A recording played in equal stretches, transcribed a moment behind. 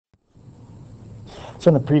So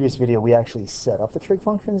in the previous video, we actually set up the trig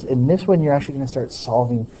functions. In this one, you're actually going to start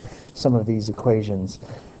solving some of these equations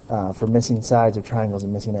for missing sides of triangles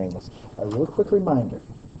and missing angles. A real quick reminder,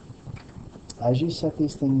 as you set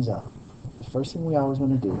these things up, the first thing we always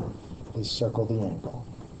want to do is circle the angle.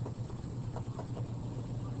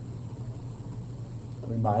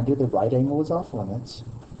 Reminder, the right angle is off limits,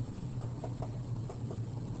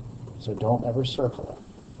 so don't ever circle it.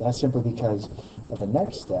 That's simply because of the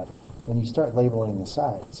next step. When you start labeling the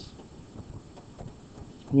sides,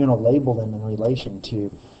 you're going to label them in relation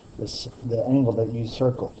to the angle that you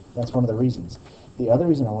circled. That's one of the reasons. The other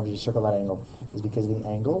reason I wanted you to circle that angle is because the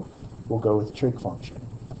angle will go with the trig function.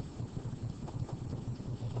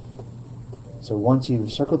 So once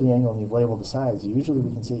you've circled the angle and you've labeled the sides, usually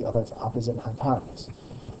we can see, oh, that's opposite and hypotenuse.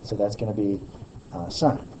 So that's going to be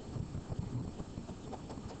sine.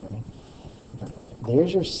 Okay.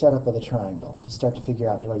 There's your setup of the triangle. Start to figure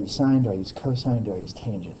out, do I use sine, do I use cosine, do I use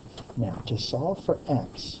tangent? Now, to solve for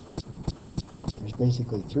x, there's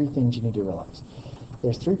basically three things you need to realize.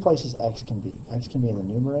 There's three places x can be. X can be in the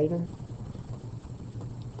numerator,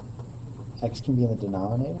 x can be in the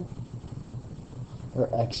denominator, or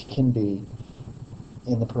x can be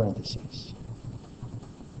in the parentheses.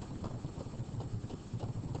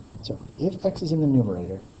 So if x is in the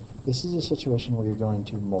numerator, this is a situation where you're going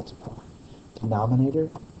to multiply. Denominator,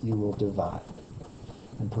 you will divide.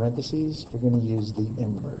 In parentheses, you're going to use the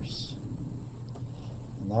inverse.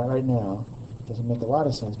 And that right now doesn't make a lot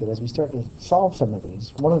of sense, but as we start to solve some of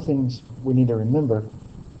these, one of the things we need to remember,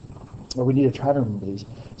 or we need to try to remember these,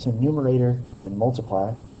 so numerator and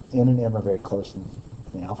multiply, N and M are very close in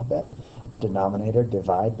the alphabet. Denominator,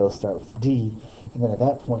 divide, both start with D, and then at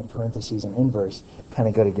that point, parentheses and inverse kind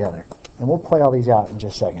of go together. And we'll play all these out in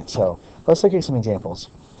just a second. So let's look at some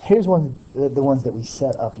examples. Here's one, the ones that we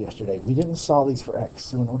set up yesterday. We didn't solve these for x,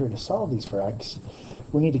 so in order to solve these for x,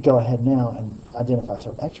 we need to go ahead now and identify.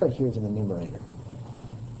 So x right here is in the numerator,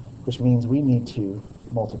 which means we need to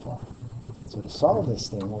multiply. So to solve this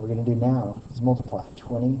thing, what we're going to do now is multiply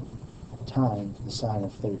 20 times the sine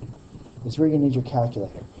of 30. This is where you're going to need your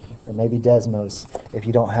calculator, or maybe Desmos if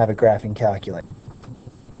you don't have a graphing calculator.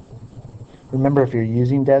 Remember, if you're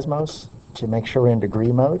using Desmos, to make sure we're in degree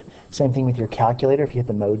mode. Same thing with your calculator if you hit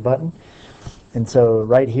the mode button. And so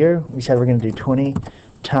right here, we said we're going to do 20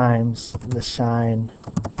 times the sine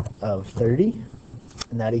of 30,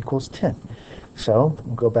 and that equals 10. So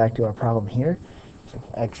we'll go back to our problem here. So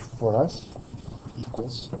x for us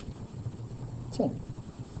equals 10.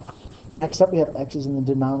 Next up, we have x is in the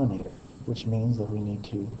denominator, which means that we need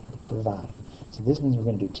to divide. So this means we're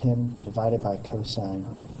going to do 10 divided by cosine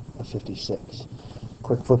of 56.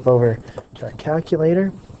 Quick flip over to our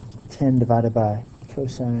calculator. 10 divided by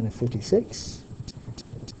cosine of 56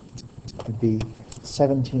 would be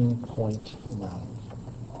 17.9.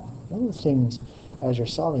 One of the things, as you're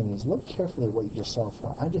solving these, look carefully at what you just solved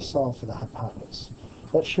for. I just solved for the hypotenuse.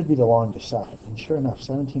 That should be the longest side. And sure enough,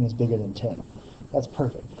 17 is bigger than 10. That's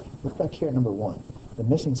perfect. Look back here at number 1. The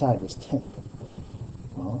missing side was 10.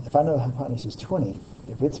 Well, if I know the hypotenuse is 20,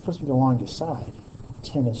 if it's supposed to be the longest side,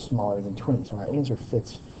 10 is smaller than 20, so our answer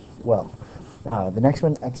fits well. The next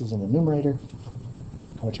one, x is in the numerator,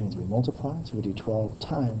 which means we multiply, so we do 12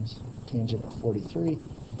 times tangent of 43,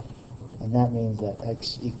 and that means that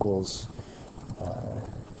x equals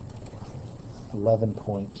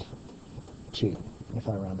 11.2, if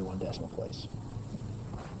I round to one decimal place.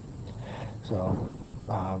 So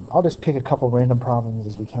I'll just pick a couple random problems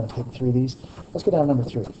as we kind of pick through these. Let's go down to number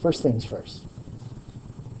 3. First things first.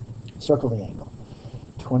 Circle the angle.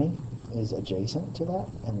 20 is adjacent to that,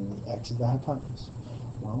 and the x is the hypotenuse.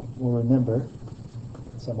 Well, we'll remember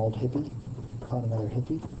some old hippie caught another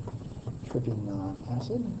hippie tripping on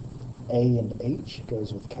acid. A and h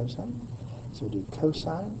goes with cosine. So we'll do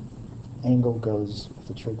cosine. Angle goes with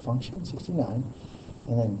the trig function, 69.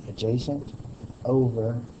 And then adjacent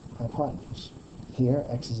over hypotenuse. Here,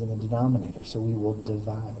 x is in the denominator, so we will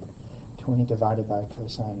divide. 20 divided by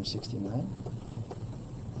cosine of 69.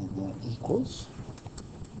 And that equals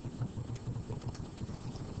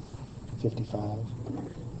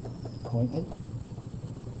 55.8.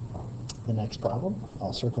 The next problem,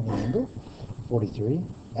 I'll circle the angle, 43.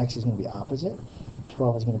 X is going to be opposite.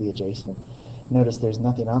 12 is going to be adjacent. Notice there's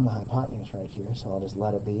nothing on the hypotenuse right here, so I'll just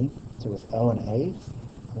let it be. So with O and A,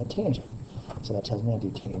 I'm a tangent. So that tells me I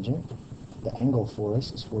do tangent. The angle for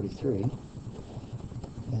us is 43.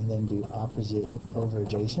 And then do opposite over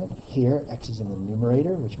adjacent. Here, x is in the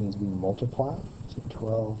numerator, which means we multiply. So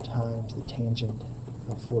 12 times the tangent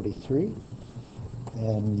of 43.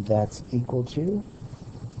 And that's equal to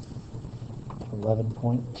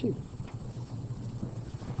 11.2.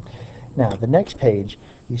 Now, the next page,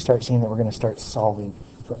 you start seeing that we're going to start solving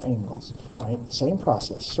for angles, right? Same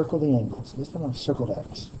process, circle the angles. This time I've circled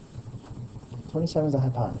x. 27 is the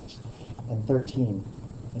hypotenuse, and 13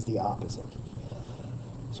 is the opposite.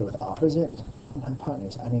 So with opposite and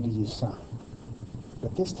hypotenuse, I need to use sine.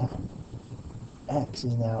 But this time, x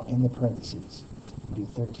is now in the parentheses. We do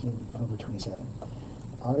 13 over 27.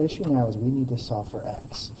 Our issue now is we need to solve for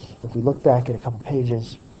x. If we look back at a couple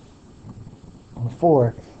pages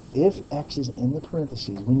before, if x is in the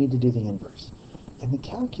parentheses, we need to do the inverse. In the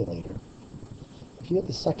calculator, if you hit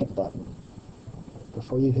the second button,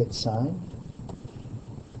 before you hit sine,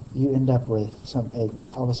 you end up with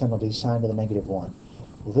all of a sudden it'll do sine to the -1.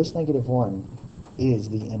 Well, this -1 is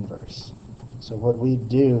the inverse. So what we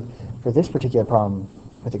do for this particular problem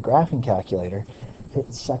with the graphing calculator,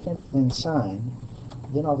 hit second, then sine,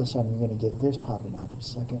 then all of a sudden you're going to get this popping up.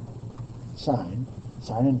 Second, sine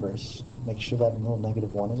inverse, make sure that little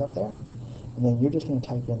 -1 is up there, and then you're just going to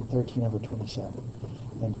type in 13 over 27.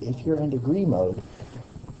 And if you're in degree mode,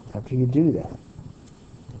 after you do that,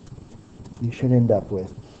 you should end up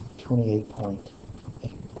with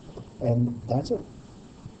 28.8. And that's a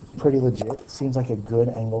pretty legit, seems like a good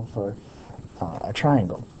angle for a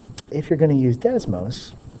triangle. If you're going to use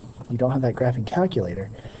Desmos, you don't have that graphing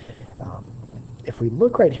calculator. If we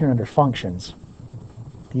look right here under functions,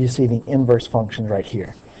 you see the inverse function right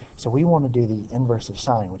here. So we want to do the inverse of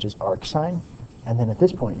sine, which is arc sine. And then at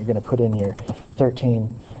this point, you're going to put in your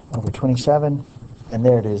 13 over 27, and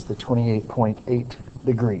there it is, the 28.8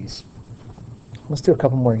 degrees. Let's do a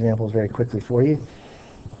couple more examples very quickly for you.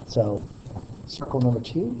 So circle number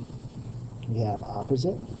 2, we have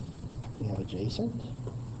opposite, we have adjacent,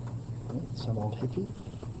 right? Some old hippie,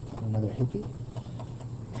 another hippie,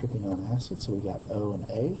 tripping on acid, so we got O and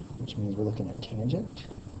A, which means we're looking at tangent.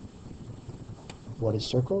 What is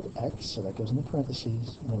circled? X, so that goes in the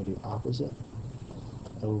parentheses, and then we do opposite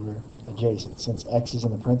over adjacent. Since X is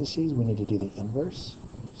in the parentheses, we need to do the inverse,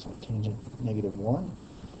 so tangent -1,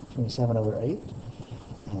 27 over 8.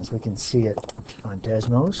 And as we can see it on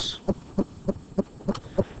Desmos,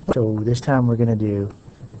 so this time we're going to do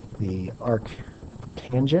the arc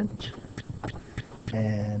tangent,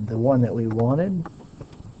 and the one that we wanted,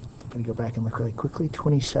 I'm going to go back and look really quickly,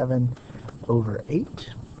 27 over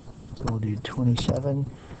 8. So we'll do 27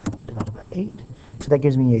 divided by 8. So that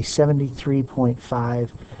gives me a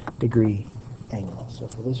 73.5 degree angle. So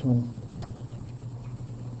for this one,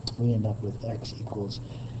 we end up with x equals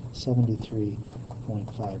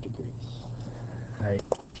 73.5 degrees. All right,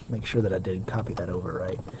 make sure that I did copy that over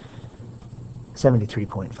right.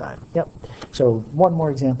 73.5. Yep. So one more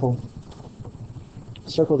example.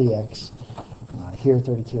 Circle the x. Here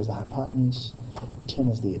 32 is the hypotenuse, 10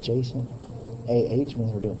 is the adjacent. AH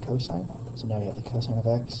means we're doing cosine. So now we have the cosine of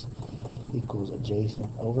x equals adjacent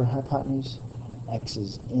over hypotenuse. X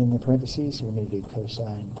is in the parentheses, so we need to do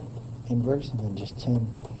cosine inverse, and then just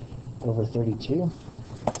 10 over 32.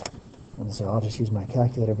 And so I'll just use my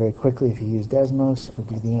calculator very quickly. If you use Desmos, it'll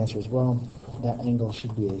give the answer as well. That angle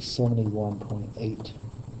should be a 71.8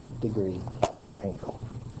 degree angle.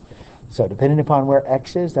 So depending upon where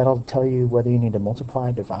x is, that'll tell you whether you need to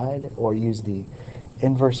multiply, divide, or use the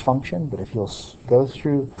inverse function. But if you'll go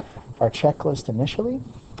through our checklist initially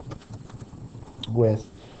with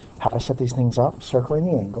how to set these things up, circling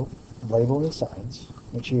the angle, labeling the sides,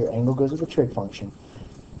 make sure your angle goes with the trig function.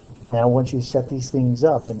 Now once you set these things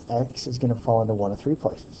up, then x is going to fall into one of three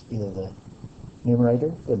places, either the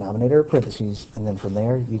numerator, the denominator, or parentheses, and then from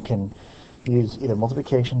there you can use either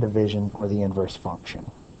multiplication, division, or the inverse function.